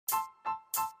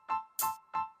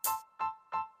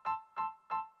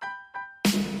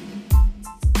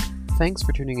Thanks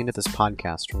for tuning into this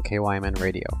podcast from KYMN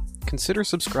Radio. Consider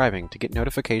subscribing to get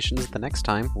notifications the next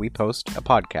time we post a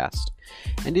podcast.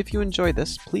 And if you enjoy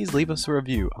this, please leave us a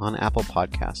review on Apple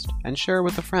Podcast and share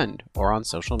with a friend or on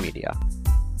social media.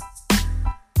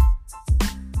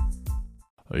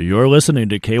 You're listening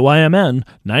to KYMN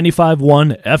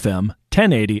 95.1 FM,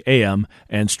 1080 AM,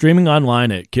 and streaming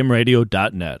online at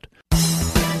kimradio.net.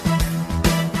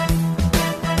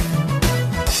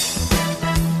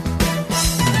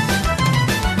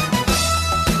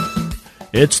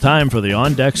 It's time for the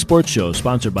On Deck Sports Show,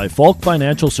 sponsored by Falck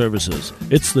Financial Services.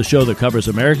 It's the show that covers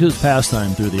America's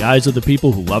pastime through the eyes of the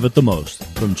people who love it the most.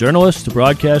 From journalists to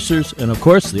broadcasters, and of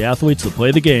course the athletes that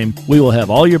play the game, we will have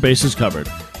all your bases covered.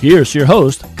 Here's your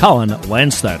host, Colin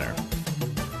Landsteiner.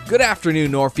 Good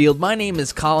afternoon, Northfield. My name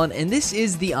is Colin, and this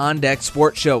is the On Deck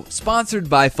Sports Show, sponsored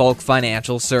by Falck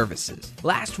Financial Services.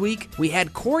 Last week, we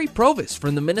had Corey Provis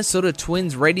from the Minnesota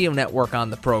Twins radio network on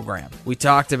the program. We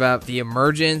talked about the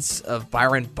emergence of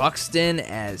Byron Buxton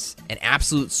as an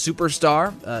absolute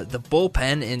superstar, the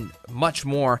bullpen, and much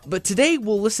more. But today,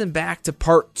 we'll listen back to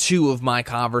part 2 of my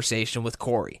conversation with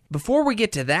Corey. Before we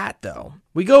get to that, though,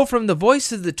 we go from the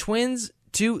voice of the Twins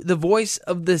to the voice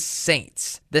of the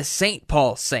Saints, the St.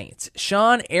 Paul Saints,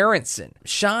 Sean Aronson.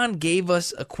 Sean gave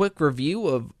us a quick review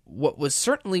of what was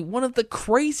certainly one of the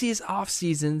craziest off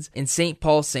seasons in St.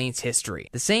 Paul Saints history.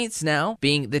 The Saints now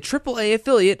being the AAA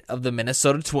affiliate of the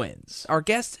Minnesota Twins. Our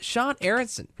guest, Sean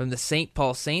Aronson from the St.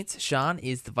 Paul Saints. Sean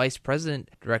is the Vice President,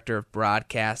 Director of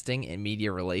Broadcasting and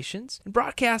Media Relations, and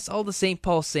broadcasts all the St.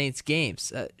 Paul Saints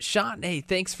games. Sean, hey,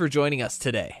 thanks for joining us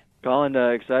today. Colin,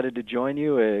 excited to join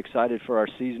you, excited for our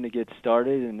season to get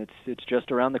started, and it's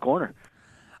just around the corner.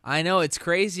 I know, it's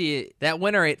crazy. That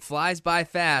winter, it flies by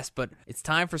fast, but it's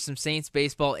time for some Saints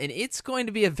baseball, and it's going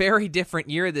to be a very different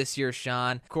year this year,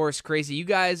 Sean. Of course, crazy. You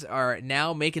guys are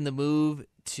now making the move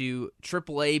to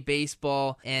AAA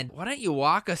baseball, and why don't you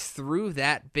walk us through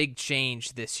that big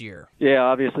change this year? Yeah,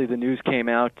 obviously the news came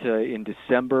out in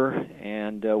December,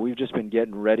 and we've just been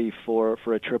getting ready for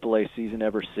a AAA season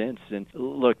ever since. And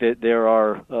look, there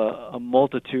are a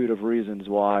multitude of reasons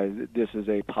why this is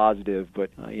a positive,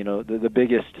 but the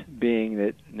biggest being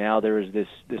that now there is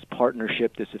this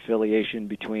partnership, this affiliation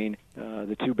between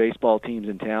the two baseball teams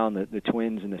in town, the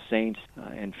Twins and the Saints,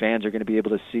 and fans are going to be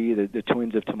able to see the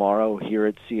Twins of tomorrow here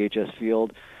at CHS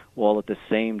Field, while at the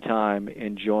same time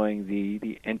enjoying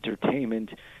the entertainment,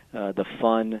 the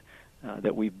fun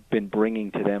that we've been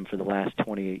bringing to them for the last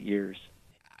 28 years.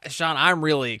 Sean, I'm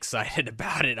really excited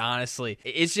about it, honestly.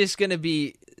 It's just going to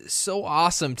be so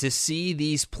awesome to see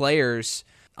these players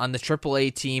on the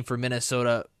AAA team for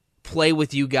Minnesota play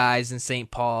with you guys in St.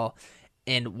 Paul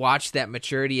and watch that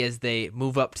maturity as they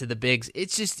move up to the bigs.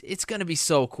 It's going to be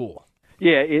so cool.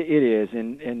 Yeah, it is,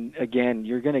 and again,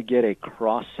 you're going to get a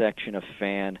cross-section of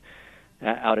fan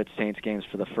out at Saints games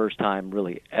for the first time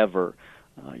really ever.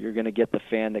 You're going to get the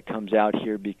fan that comes out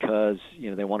here because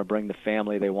they want to bring the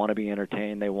family, they want to be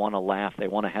entertained, they want to laugh, they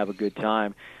want to have a good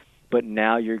time. But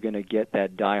now you're going to get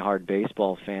that diehard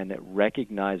baseball fan that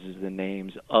recognizes the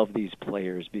names of these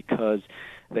players because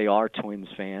they are Twins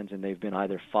fans and they've been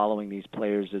either following these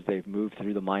players as they've moved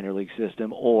through the minor league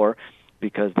system or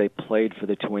because they played for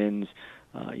the Twins,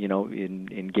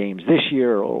 in games this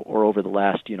year or over the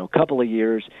last, couple of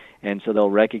years, and so they'll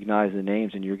recognize the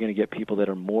names, and you're going to get people that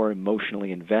are more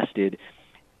emotionally invested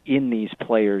in these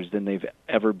players than they've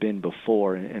ever been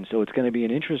before, and so it's going to be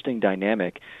an interesting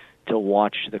dynamic to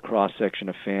watch the cross-section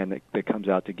of fan that comes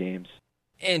out to games.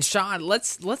 And Sean,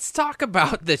 let's talk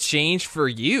about the change for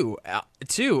you,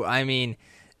 too. I mean,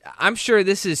 I'm sure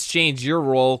this has changed your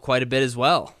role quite a bit as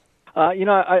well.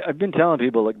 I've been telling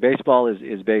people, look, baseball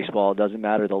is baseball. It doesn't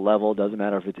matter the level. It doesn't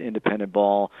matter if it's independent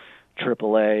ball,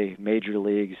 AAA, major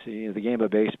leagues. The game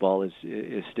of baseball is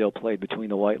still played between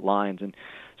the white lines. And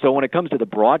so when it comes to the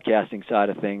broadcasting side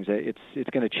of things, it's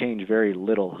going to change very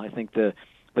little. I think the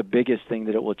biggest thing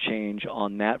that it will change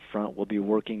on that front will be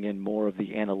working in more of the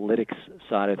analytics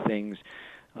side of things,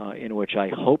 in which I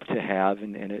hope to have,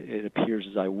 and it appears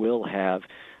as I will have,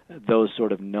 those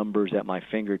sort of numbers at my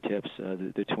fingertips.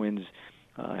 The Twins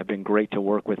have been great to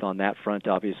work with on that front.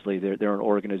 Obviously, they're an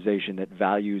organization that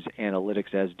values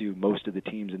analytics, as do most of the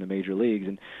teams in the major leagues.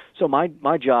 And so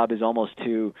my job is almost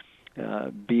to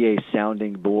be a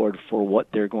sounding board for what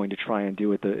they're going to try and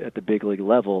do at the big league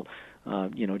level,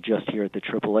 just here at the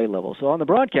AAA level. So on the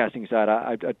broadcasting side,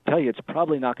 I tell you, it's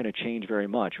probably not going to change very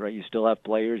much, right? You still have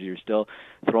players, you're still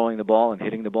throwing the ball and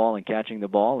hitting the ball and catching the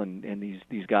ball, and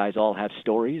these guys all have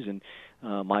stories, and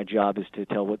my job is to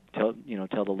tell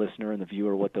the listener and the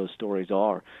viewer what those stories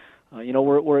are.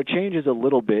 Where it changes a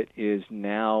little bit is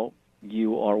now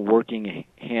you are working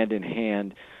hand in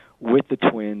hand with the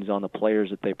Twins on the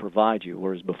players that they provide you,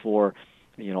 whereas before,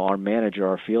 our manager,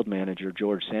 our field manager,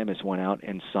 George Samus, went out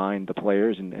and signed the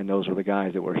players, and those were the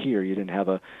guys that were here. You didn't have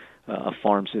a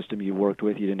farm system you worked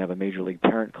with. You didn't have a major league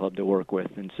parent club to work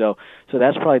with, and so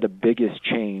that's probably the biggest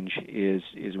change is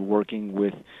working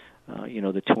with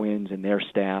the Twins and their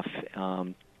staff,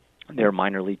 their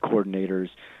minor league coordinators,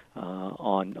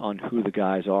 on who the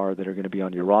guys are that are going to be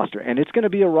on your roster. And it's going to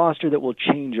be a roster that will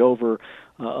change over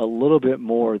a little bit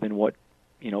more than what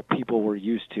people were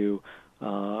used to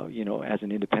as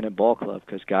an independent ball club,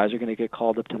 because guys are going to get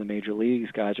called up to the major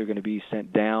leagues, guys are going to be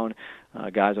sent down,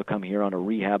 guys will come here on a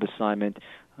rehab assignment.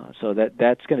 So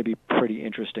that's going to be pretty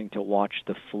interesting to watch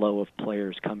the flow of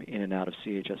players come in and out of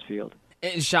CHS Field.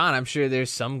 And Sean, I'm sure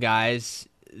there's some guys,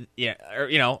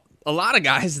 a lot of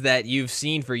guys that you've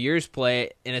seen for years play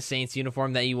in a Saints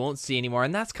uniform that you won't see anymore,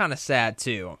 and that's kind of sad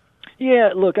too. Yeah,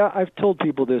 look, I've told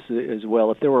people this as well.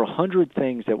 If there were 100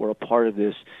 things that were a part of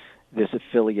this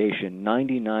affiliation,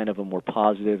 99 of them were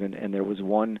positive, and there was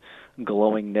one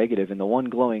glowing negative. And the one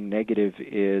glowing negative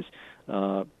is,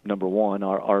 number one,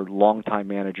 our longtime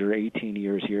manager, 18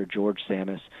 years here, George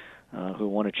Samus, who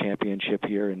won a championship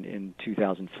here in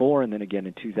 2004 and then again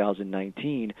in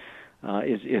 2019,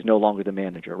 is no longer the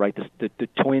manager, right? The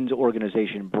Twins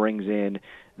organization brings in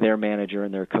their manager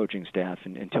and their coaching staff,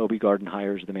 and Toby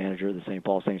Gardenhire is the manager of the St.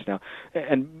 Paul Saints now.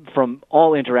 And from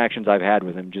all interactions I've had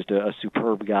with him, just a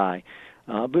superb guy.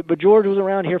 But George was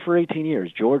around here for 18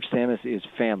 years. George Samus is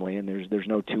family, and there's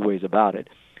no two ways about it.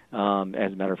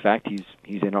 As a matter of fact,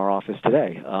 he's in our office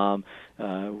today.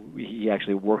 He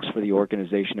actually works for the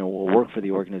organization and will work for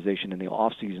the organization in the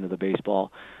off season of the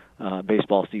baseball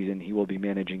season. He will be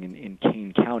managing in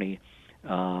Kane County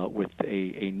with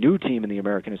a new team in the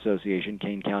American Association.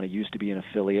 Kane County used to be an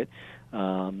affiliate,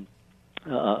 minor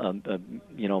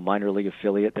league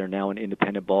affiliate. They're now an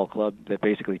independent ball club that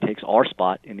basically takes our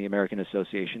spot in the American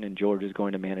Association, and George is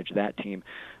going to manage that team,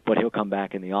 but he'll come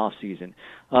back in the off season.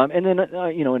 And then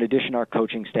in addition, our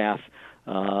coaching staff,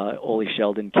 Ole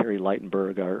Sheldon, Kerry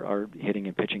Leitenberg, our hitting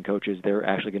and pitching coaches, they're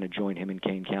actually going to join him in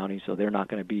Kane County, so they're not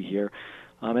going to be here.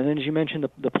 And then, as you mentioned,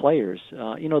 the players.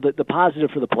 The positive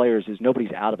for the players is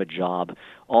nobody's out of a job.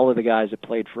 All of the guys that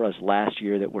played for us last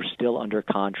year that were still under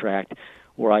contract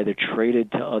were either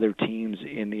traded to other teams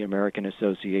in the American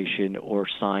Association or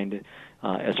signed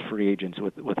as free agents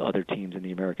with other teams in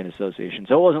the American Association.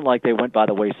 So it wasn't like they went by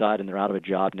the wayside and they're out of a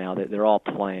job now. They're all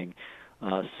playing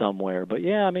somewhere. But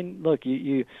yeah, I mean, look,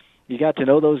 you got to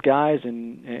know those guys,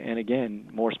 and again,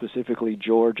 more specifically,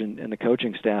 George and the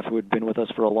coaching staff who had been with us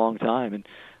for a long time, and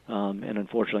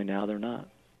unfortunately now they're not.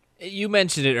 You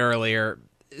mentioned it earlier.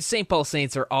 St. Paul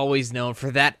Saints are always known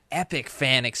for that epic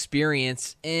fan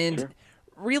experience, and Sure.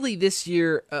 Really this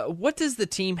year, what does the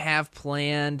team have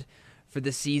planned for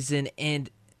the season and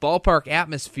ballpark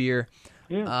atmosphere?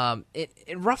 Yeah. It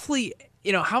roughly,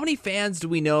 how many fans do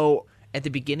we know at the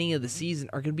beginning of the season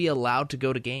are going to be allowed to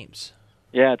go to games?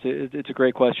 Yeah, it's a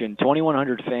great question.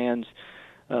 2,100 fans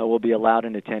will be allowed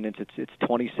in attendance. It's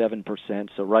 27%.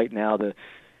 So right now the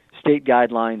state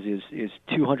guidelines is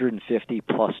 250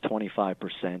 plus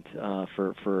 25%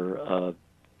 for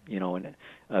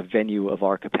a venue of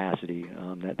our capacity.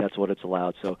 That's what it's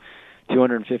allowed. So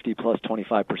 250 plus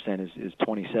 25% is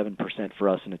 27% for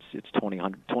us, and it's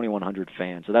 2,100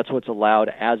 fans. So that's what's allowed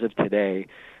as of today.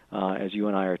 As you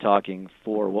and I are talking,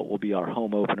 for what will be our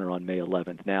home opener on May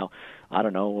 11th. Now, I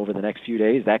don't know, over the next few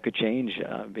days, that could change.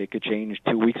 It could change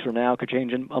 2 weeks from now. It could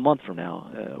change in a month from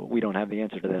now. We don't have the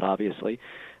answer to that, obviously.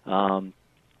 So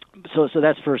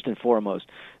that's first and foremost.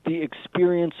 The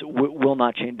experience will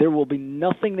not change. There will be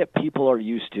nothing that people are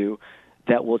used to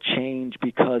that will change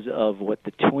because of what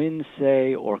the Twins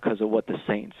say or because of what the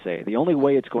Saints say. The only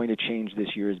way it's going to change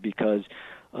this year is because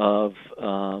of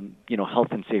health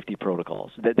and safety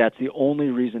protocols. That's the only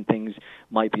reason things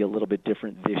might be a little bit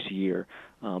different this year,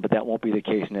 but that won't be the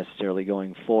case necessarily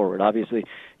going forward. Obviously,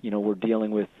 we're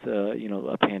dealing with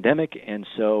a pandemic, and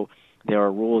so there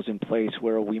are rules in place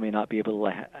where we may not be able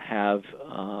to have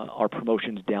our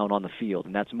promotions down on the field,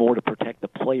 and that's more to protect the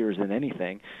players than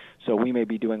anything. So we may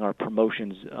be doing our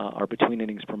promotions, our between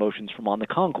innings promotions from on the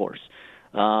concourse.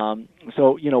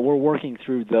 So we're working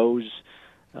through those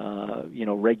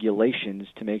regulations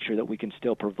to make sure that we can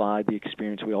still provide the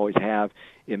experience we always have.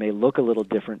 It may look a little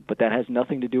different, but that has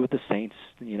nothing to do with the Saints,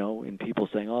 and people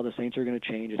saying, oh, the Saints are going to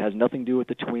change. It has nothing to do with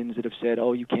the Twins that have said,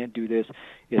 oh, you can't do this.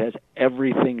 It has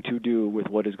everything to do with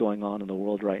what is going on in the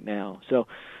world right now. So,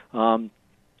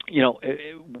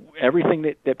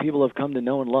 everything that people have come to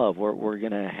know and love. We're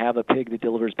going to have a pig that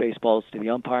delivers baseballs to the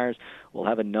umpires. We'll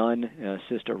have a nun,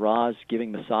 Sister Roz,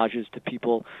 giving massages to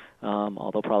people,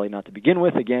 although probably not to begin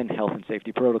with. Again, health and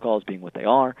safety protocols being what they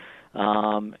are.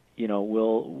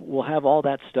 We'll have all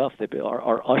that stuff. That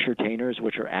our usher-tainers,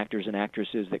 which are actors and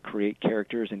actresses that create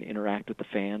characters and interact with the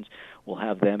fans. We'll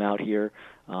have them out here.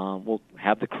 We'll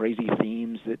have the crazy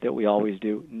themes that we always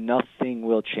do. Nothing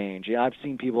will change. Yeah, I've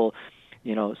seen people...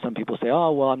 some people say,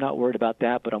 oh, well, I'm not worried about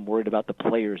that, but I'm worried about the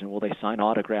players, and will they sign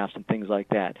autographs and things like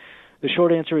that. The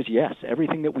short answer is yes.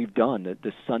 Everything that we've done,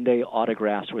 the Sunday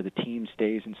autographs where the team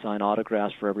stays and sign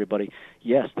autographs for everybody,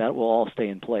 yes, that will all stay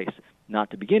in place.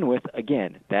 Not to begin with,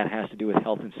 again, that has to do with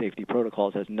health and safety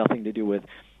protocols. It has nothing to do with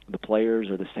the players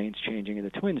or the Saints changing or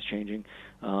the Twins changing.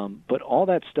 But all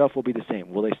that stuff will be the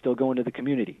same. Will they still go into the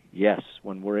community? Yes.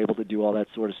 When we're able to do all that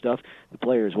sort of stuff, the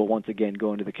players will once again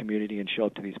go into the community and show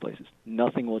up to these places.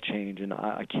 Nothing will change, and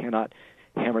I cannot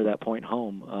hammer that point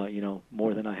home,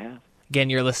 more than I have. Again,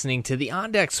 you're listening to the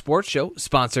On Deck Sports Show,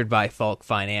 sponsored by Falck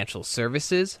Financial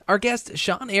Services. Our guest,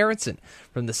 Sean Aronson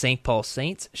from the St. Paul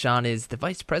Saints. Sean is the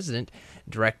Vice President,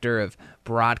 Director of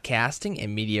Broadcasting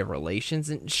and Media Relations.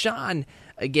 And Sean,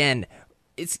 again,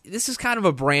 this is kind of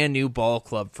a brand new ball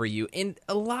club for you. And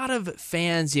a lot of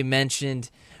fans you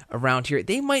mentioned around here,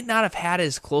 they might not have had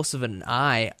as close of an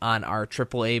eye on our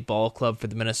AAA ball club for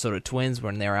the Minnesota Twins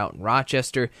when they're out in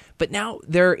Rochester, but now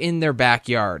they're in their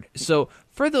backyard. So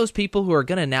for those people who are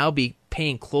going to now be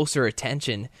paying closer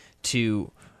attention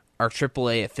to our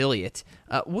AAA affiliate,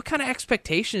 what kind of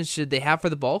expectations should they have for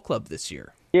the ball club this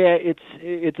year? Yeah,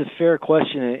 it's a fair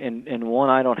question, and one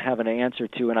I don't have an answer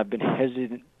to, and I've been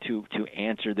hesitant to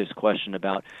answer this question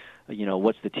about,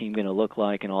 what's the team going to look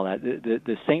like and all that.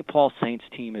 The St. Paul Saints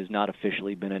team has not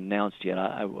officially been announced yet.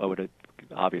 I would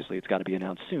obviously it's got to be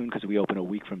announced soon because we open a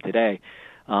week from today.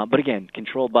 But again,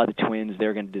 controlled by the Twins,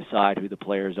 they're going to decide who the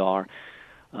players are.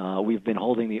 We've been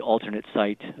holding the alternate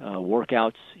site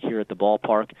workouts here at the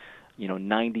ballpark.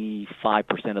 95%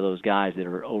 of those guys that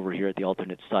are over here at the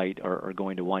alternate site are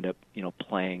going to wind up,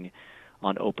 playing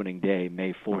on opening day,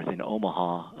 May 4th in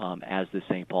Omaha, as the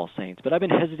St. Paul Saints. But I've been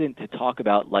hesitant to talk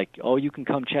about, you can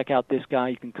come check out this guy,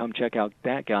 you can come check out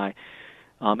that guy.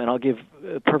 And I'll give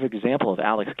a perfect example of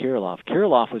Alex Kirilloff.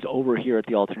 Kirilloff was over here at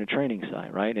the alternate training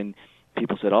site, right? And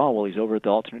people said, oh, well, he's over at the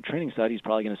alternate training site. He's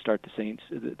probably going to start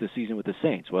the season with the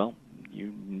Saints. Well,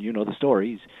 you know the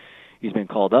story. He's been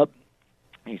called up.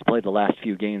 He's played the last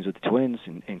few games with the Twins,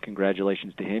 and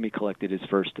congratulations to him. He collected his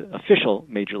first official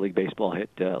Major League Baseball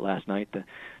hit last night. The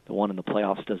one in the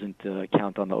playoffs doesn't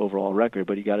count on the overall record,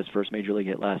 but he got his first Major League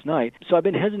hit last night. So I've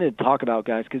been hesitant to talk about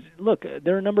guys because, look,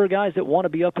 there are a number of guys that want to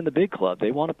be up in the big club.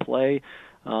 They want to play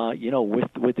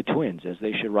with the Twins, as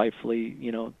they should rightfully,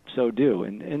 so do.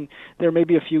 And there may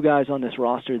be a few guys on this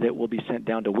roster that will be sent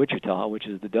down to Wichita, which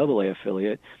is the AA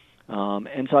affiliate.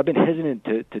 And so I've been hesitant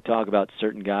to talk about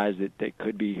certain guys that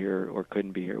could be here or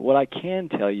couldn't be here. What I can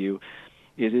tell you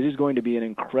is it is going to be an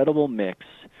incredible mix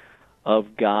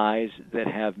of guys that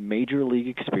have major league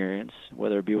experience,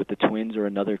 whether it be with the Twins or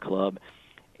another club,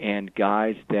 and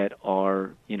guys that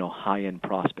are, high-end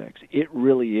prospects. It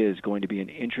really is going to be an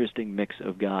interesting mix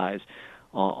of guys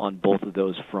on both of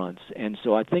those fronts. And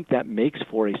so I think that makes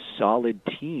for a solid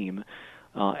team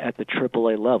at the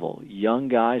AAA level. Young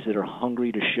guys that are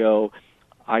hungry to show,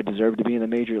 I deserve to be in the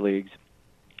major leagues,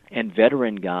 and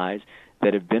veteran guys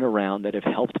that have been around, that have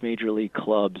helped major league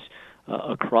clubs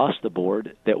across the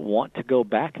board that want to go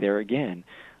back there again.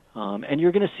 And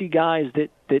you're going to see guys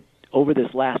that over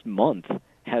this last month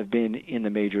have been in the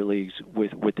major leagues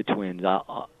with the Twins,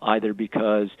 either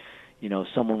because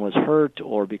someone was hurt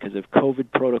or because of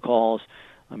COVID protocols.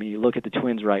 I mean, you look at the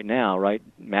Twins right now, right?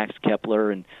 Max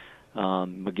Kepler and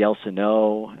Miguel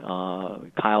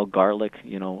Sano, Kyle Garlick,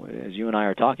 as you and I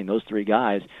are talking, those three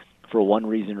guys, for one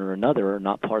reason or another, are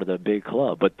not part of the big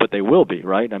club, but they will be,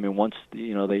 right? I mean, once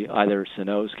they either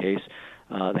Sano's case,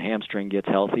 the hamstring gets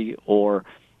healthy, or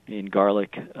in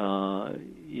Garlick,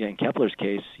 in Kepler's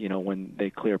case, when they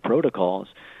clear protocols.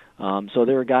 So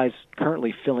there are guys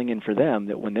currently filling in for them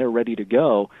that when they're ready to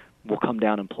go, will come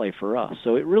down and play for us.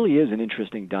 So it really is an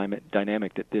interesting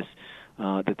dynamic that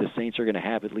the Saints are going to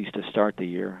have, at least to start the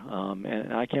year.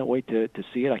 And I can't wait to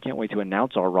see it. I can't wait to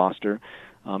announce our roster.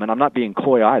 And I'm not being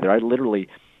coy either. I literally,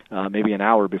 maybe an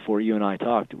hour before you and I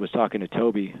was talking to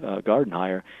Toby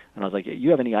Gardenhire, and I was like,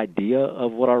 you have any idea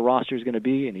of what our roster is going to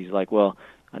be? And he's like, well,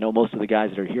 I know most of the guys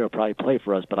that are here will probably play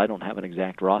for us, but I don't have an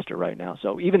exact roster right now.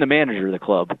 So even the manager of the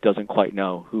club doesn't quite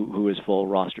know who his full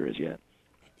roster is yet.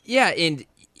 Yeah, and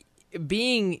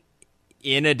being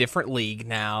in a different league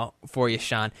now for you,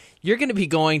 Sean. You're going to be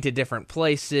going to different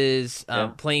places,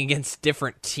 playing against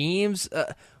different teams.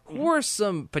 Who are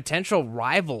some potential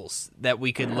rivals that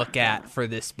we could look at for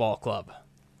this ball club?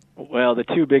 Well, the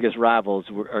two biggest rivals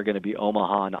are going to be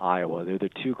Omaha and Iowa. They're the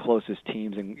two closest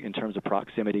teams in terms of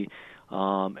proximity,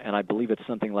 and I believe it's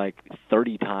something like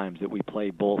 30 times that we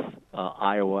play both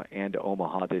Iowa and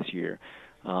Omaha this year.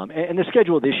 And the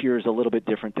schedule this year is a little bit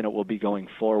different than it will be going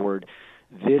forward.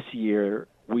 This year,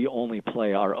 we only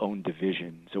play our own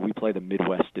division. So we play the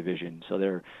Midwest division. So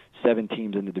there are 7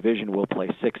 teams in the division. We'll play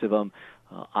 6 of them.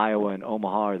 Iowa and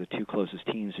Omaha are the two closest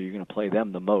teams, so you're going to play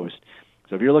them the most.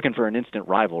 So if you're looking for an instant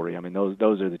rivalry, I mean,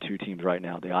 those are the two teams right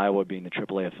now, the Iowa being the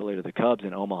AAA affiliate of the Cubs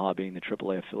and Omaha being the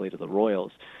AAA affiliate of the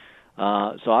Royals.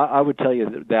 So I would tell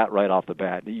you that right off the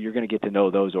bat. You're going to get to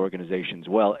know those organizations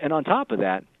well. And on top of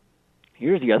that,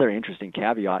 here's the other interesting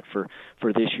caveat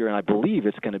for this year, and I believe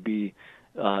it's going to be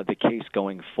the case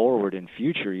going forward in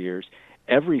future years.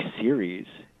 Every series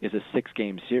is a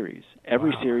 6-game series.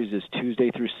 Every series is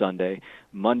Tuesday through Sunday.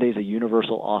 Monday's a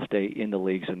universal off day in the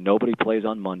league, so nobody plays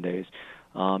on Mondays.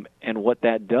 And what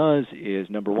that does is,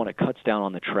 number one, it cuts down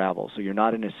on the travel. So you're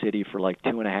not in a city for like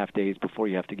 2.5 days before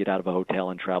you have to get out of a hotel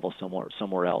and travel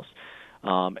somewhere else.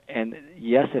 And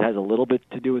yes, it has a little bit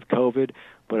to do with COVID,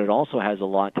 but it also has a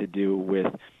lot to do with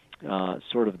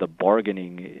sort of the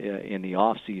bargaining in the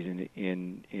off season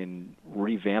in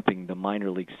revamping the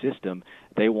minor league system.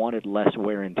 They wanted less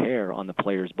wear and tear on the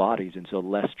players' bodies, and so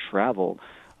less travel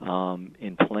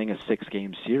in playing a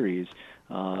 6-game series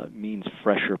means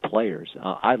fresher players.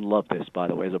 I love this, by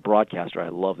the way. As a broadcaster, I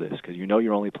love this because you know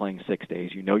you're only playing 6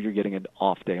 days. You know you're getting an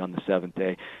off day on the 7th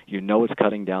day. You know it's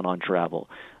cutting down on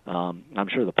travel. I'm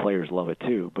sure the players love it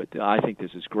too, but I think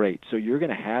this is great. So you're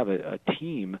going to have a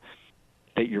team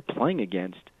that you're playing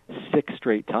against 6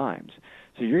 straight times.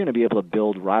 So you're going to be able to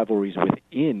build rivalries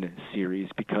within series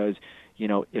because, you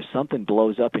know, if something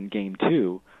blows up in Game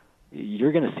 2,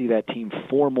 you're going to see that team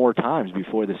 4 more times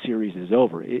before the series is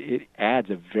over. It adds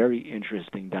a very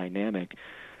interesting dynamic,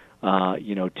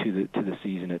 to the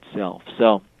season itself.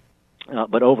 So,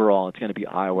 but overall, it's going to be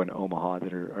Iowa and Omaha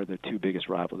that are the two biggest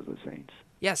rivals of the Saints.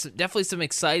 Yes, definitely some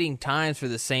exciting times for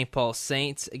the St. Paul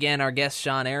Saints. Again, our guest,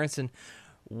 Sean Aronson,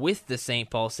 with the St.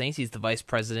 Paul Saints. He's the Vice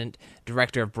President,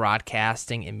 Director of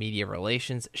Broadcasting and Media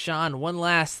Relations. Sean, one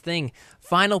last thing.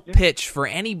 Final pitch for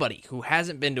anybody who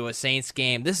hasn't been to a Saints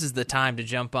game. This is the time to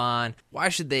jump on. Why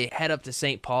should they head up to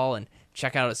St. Paul and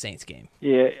check out a Saints game?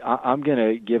 Yeah, I'm going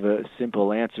to give a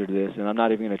simple answer to this, and I'm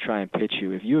not even going to try and pitch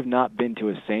you. If you have not been to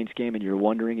a Saints game and you're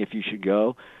wondering if you should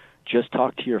go, just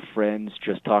talk to your friends,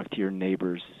 just talk to your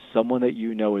neighbors, someone that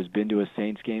you know has been to a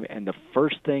Saints game, and the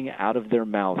first thing out of their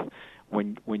mouth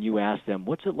when you ask them,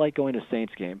 what's it like going to a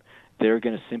Saints game, they're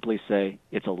going to simply say,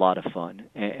 it's a lot of fun.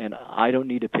 And I don't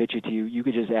need to pitch it to you. You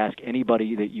could just ask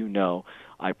anybody that you know.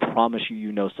 I promise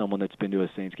you know someone that's been to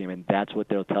a Saints game, and that's what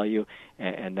they'll tell you.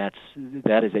 And that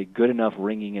is a good enough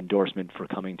ringing endorsement for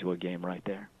coming to a game right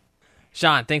there.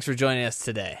 Sean, thanks for joining us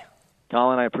today.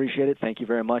 Colin, I appreciate it. Thank you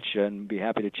very much, and be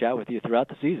happy to chat with you throughout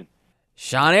the season.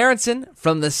 Sean Aronson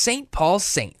from the St. Paul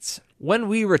Saints. When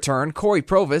we return, Corey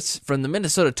Provis from the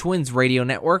Minnesota Twins Radio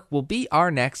Network will be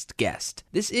our next guest.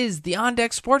 This is the On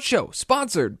Deck Sports Show,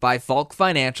 sponsored by Falck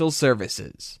Financial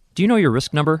Services. Do you know your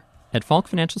risk number? At Falck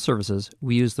Financial Services,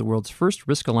 we use the world's first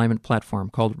risk alignment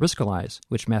platform called Riskalyze,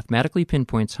 which mathematically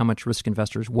pinpoints how much risk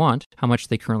investors want, how much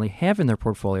they currently have in their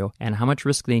portfolio, and how much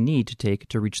risk they need to take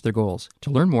to reach their goals.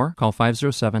 To learn more, call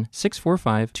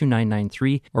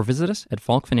 507-645-2993 or visit us at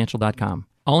falckfinancial.com.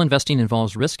 All investing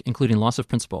involves risk, including loss of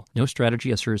principal. No strategy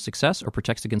assures success or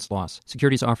protects against loss.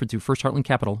 Securities offered through First Heartland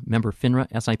Capital, member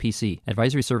FINRA SIPC.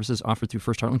 Advisory services offered through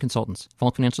First Heartland Consultants.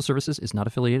 Falck Financial Services is not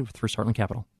affiliated with First Heartland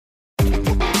Capital.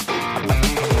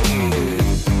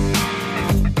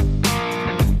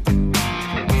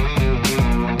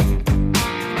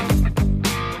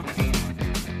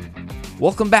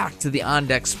 Welcome back to the On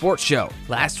Deck Sports Show.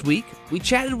 Last week, we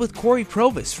chatted with Corey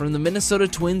Provis from the Minnesota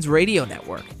Twins Radio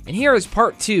Network, and here is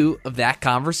part 2 of that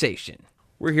conversation.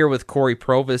 We're here with Corey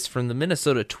Provis from the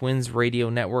Minnesota Twins Radio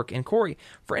Network. And Corey,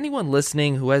 for anyone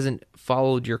listening who hasn't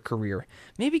followed your career,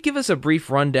 maybe give us a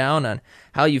brief rundown on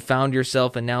how you found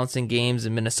yourself announcing games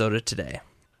in Minnesota today.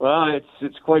 Well,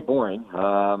 it's quite boring.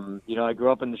 I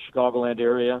grew up in the Chicagoland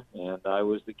area, and I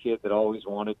was the kid that always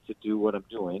wanted to do what I'm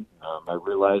doing. I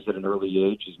realized at an early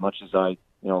age, as much as I,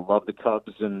 loved the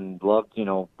Cubs and loved,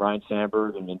 Brian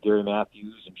Sandberg and Gary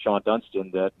Matthews and Sean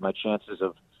Dunston, that my chances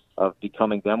of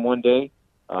becoming them one day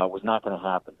was not going to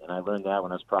happen. And I learned that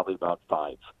when I was probably about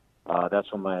 5.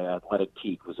 That's when my athletic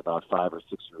peak was about 5 or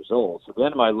 6 years old. So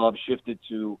then my love shifted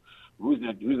to who's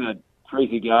that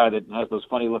crazy guy that has those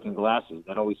funny-looking glasses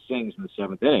that always sings in the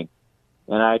seventh inning.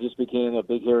 And I just became a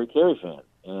big Harry Carey fan.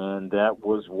 And that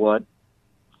was what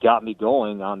got me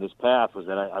going on this path, was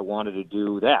that I wanted to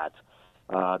do that.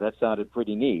 That sounded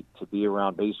pretty neat, to be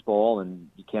around baseball, and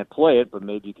you can't play it, but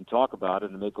maybe you can talk about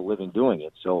it and make a living doing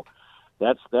it. So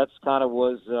that's kind of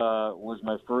was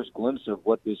my first glimpse of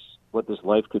what this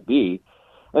life could be.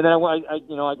 And then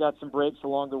I got some breaks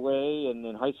along the way. And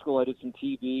in high school, I did some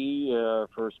TV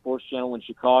for a sports channel in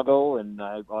Chicago, and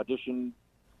I auditioned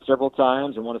several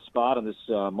times and won a spot on this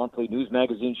monthly news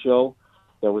magazine show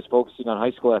that was focusing on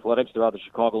high school athletics throughout the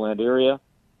Chicagoland area.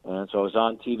 And so I was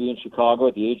on TV in Chicago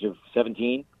at the age of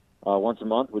 17 once a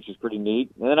month, which is pretty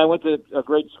neat. And then I went to a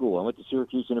great school. I went to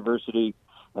Syracuse University,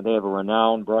 and they have a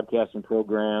renowned broadcasting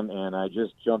program, and I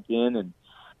just jumped in and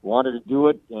wanted to do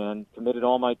it and committed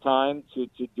all my time to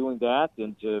doing that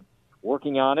and to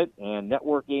working on it and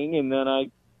networking. And then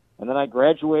I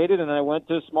graduated, and I went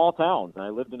to small towns. I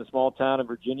lived in a small town in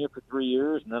Virginia for 3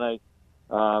 years, and then I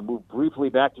moved briefly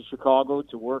back to Chicago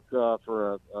to work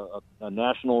for a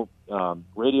national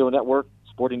radio network,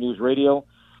 Sporting News Radio.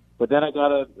 But then I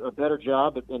got a better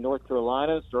job in North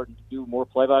Carolina, starting to do more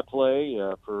play-by-play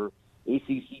for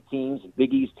ACC teams and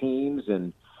Big East teams,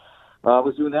 and I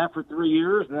was doing that for 3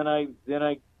 years. And then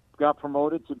I got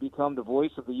promoted to become the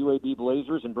voice of the UAB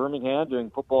Blazers in Birmingham,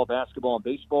 doing football, basketball, and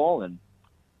baseball. And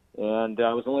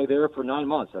I was only there for 9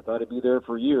 months. I thought I'd be there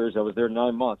for years. I was there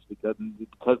 9 months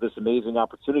because this amazing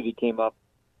opportunity came up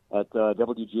at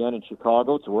WGN in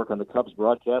Chicago to work on the Cubs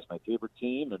broadcast, my favorite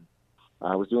team. And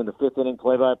I was doing the fifth inning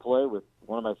play-by-play with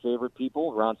one of my favorite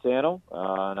people, Ron Santo.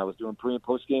 And I was doing pre- and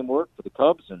post-game work for the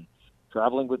Cubs and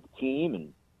traveling with the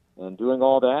team and doing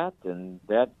all that. And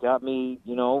that got me,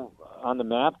 on the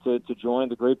map to join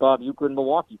the great Bob Uecker in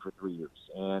Milwaukee for 3 years.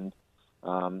 And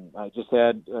I just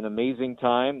had an amazing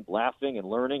time laughing and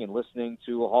learning and listening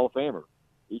to a Hall of Famer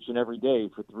each and every day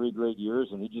for 3 great years,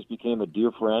 and he just became a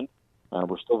dear friend.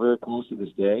 We're still very close to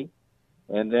this day.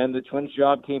 And then the Twins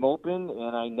job came open,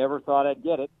 and I never thought I'd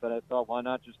get it, but I thought, why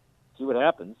not just see what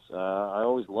happens? I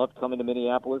always loved coming to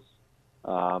Minneapolis.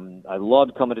 I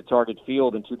loved coming to Target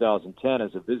Field in 2010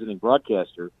 as a visiting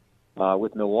broadcaster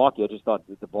with Milwaukee. I just thought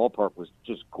that the ballpark was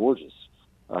just gorgeous.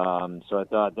 So I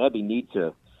thought that'd be neat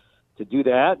to do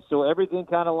that. So everything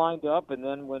kind of lined up, and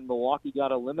then when Milwaukee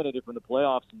got eliminated from the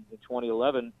playoffs in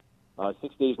 2011,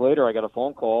 6 days later, I got a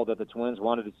phone call that the Twins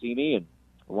wanted to see me and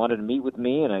wanted to meet with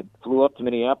me, and I flew up to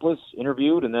Minneapolis,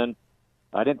 interviewed, and then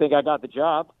I didn't think I got the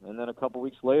job. And then a couple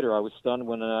weeks later, I was stunned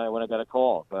when I got a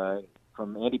call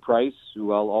from Andy Price,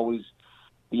 who I'll always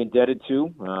be indebted to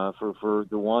for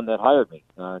the one that hired me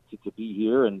to be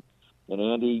here. And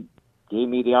Andy gave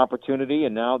me the opportunity,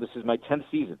 and now this is my 10th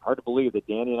season. Hard to believe that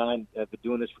Danny and I have been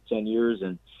doing this for 10 years,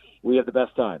 and we have the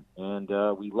best time. And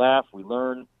we laugh, we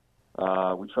learn,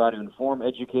 we try to inform,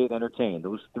 educate, entertain.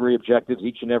 Those 3 objectives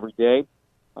each and every day.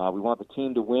 We want the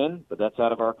team to win, but that's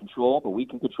out of our control. But we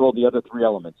can control the other 3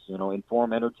 elements,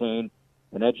 inform, entertain,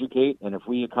 and educate. And if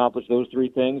we accomplish those 3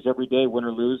 things every day, win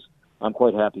or lose, I'm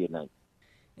quite happy at night.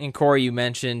 And Corey, you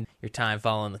mentioned your time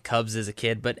following the Cubs as a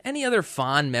kid, but any other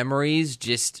fond memories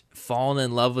just falling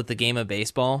in love with the game of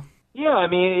baseball? Yeah, I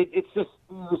mean, it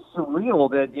was surreal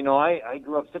that, I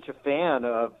grew up such a fan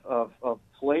of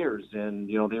players, and,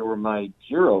 they were my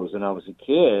heroes when I was a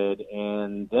kid.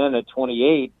 And then at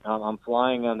 28, I'm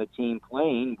flying on the team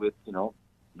plane with,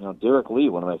 Derek Lee,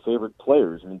 one of my favorite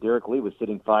players. I mean, Derek Lee was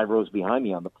sitting 5 rows behind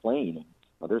me on the plane.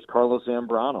 And there's Carlos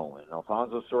Zambrano and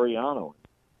Alfonso Soriano.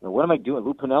 What am I doing?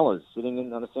 Lou Pinella's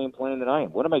sitting on the same plane that I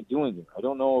am. What am I doing here? I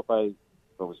don't know if I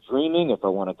was dreaming, if I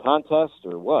won a contest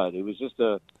or what. It was just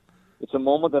it's a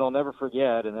moment that I'll never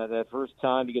forget. And that first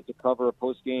time you get to cover a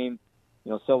post-game,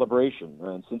 celebration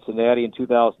in Cincinnati in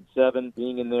 2007,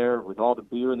 being in there with all the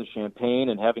beer and the champagne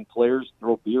and having players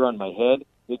throw beer on my head.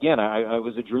 Again, I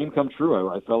was a dream come true.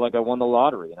 I felt like I won the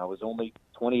lottery, and I was only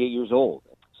 28 years old.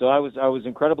 So I was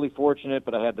incredibly fortunate,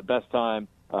 but I had the best time.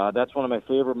 That's one of my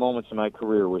favorite moments in my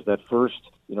career, was that first,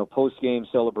 post-game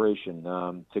celebration.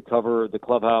 To cover the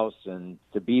clubhouse and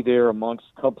to be there amongst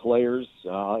Cub players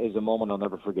is a moment I'll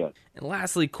never forget. And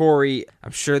lastly, Corey,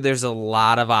 I'm sure there's a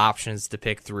lot of options to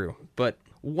pick through, but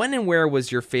when and where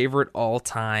was your favorite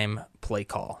all-time play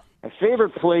call? My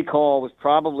favorite play call was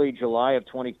probably July of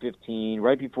 2015,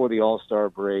 right before the All-Star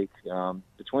break.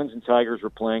 The Twins and Tigers were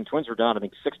playing. Twins were down, I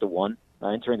think, 6-1,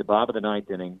 entering the bottom of the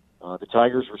 9th inning. The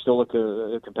Tigers were still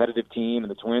a competitive team, and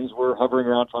the Twins were hovering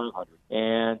around 500.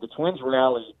 And the Twins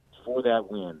rallied for that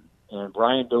win. And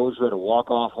Brian Dozier had a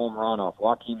walk-off home run off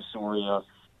Joaquin Soria.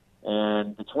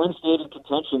 And the Twins stayed in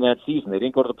contention that season. They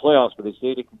didn't go to the playoffs, but they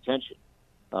stayed in contention.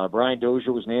 Brian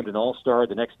Dozier was named an All-Star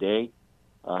the next day.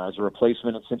 as a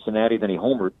replacement at Cincinnati. Then he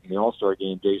homered in the All-Star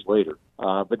game days later.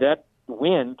 But that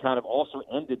win kind of also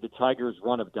ended the Tigers'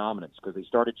 run of dominance because they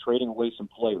started trading away some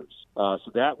players.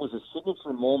 So that was a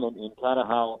signature moment in kind of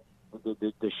how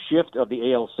the shift of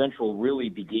the AL Central really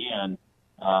began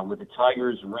with the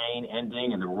Tigers' reign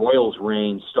ending and the Royals'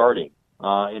 reign starting.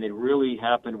 And it really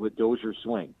happened with Dozier's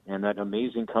swing and that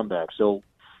amazing comeback. So,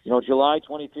 July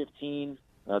 2015,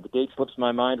 the date slips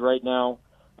my mind right now,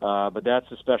 but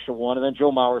that's a special one. And then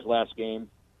Joe Mauer's last game,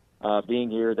 being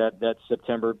here that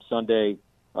September Sunday,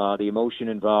 the emotion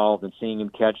involved and seeing him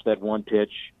catch that one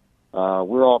pitch.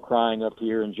 We're all crying up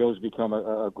here, and Joe's become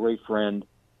a great friend.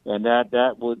 And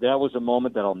that was a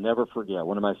moment that I'll never forget.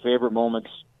 One of my favorite moments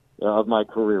of my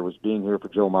career was being here for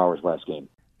Joe Mauer's last game.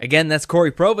 Again, that's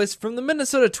Corey Provis from the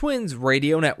Minnesota Twins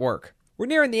Radio Network. We're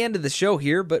nearing the end of the show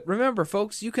here, but remember,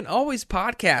 folks, you can always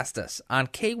podcast us on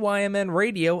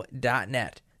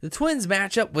kymnradio.net. The Twins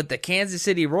matchup with the Kansas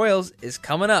City Royals is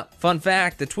coming up. Fun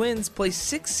fact, the Twins play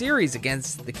 6 series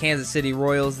against the Kansas City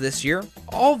Royals this year,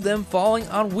 all of them falling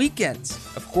on weekends.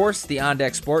 Of course, the On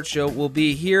Deck Sports Show will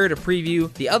be here to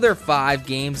preview the other 5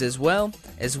 games as well,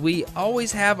 as we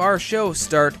always have our show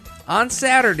start on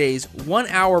Saturdays 1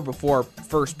 hour before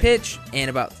first pitch and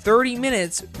about 30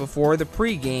 minutes before the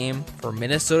pregame for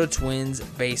Minnesota Twins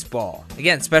baseball.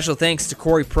 Again, special thanks to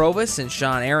Corey Provis and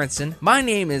Sean Aronson. My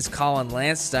name is Colin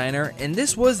Landsteiner, and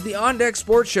this was the On Deck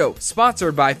Sports Show,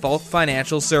 sponsored by Falck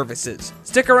Financial Services.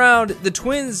 Stick around, the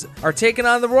Twins are taking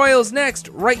on the Royals next,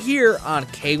 right here on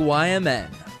KYMN.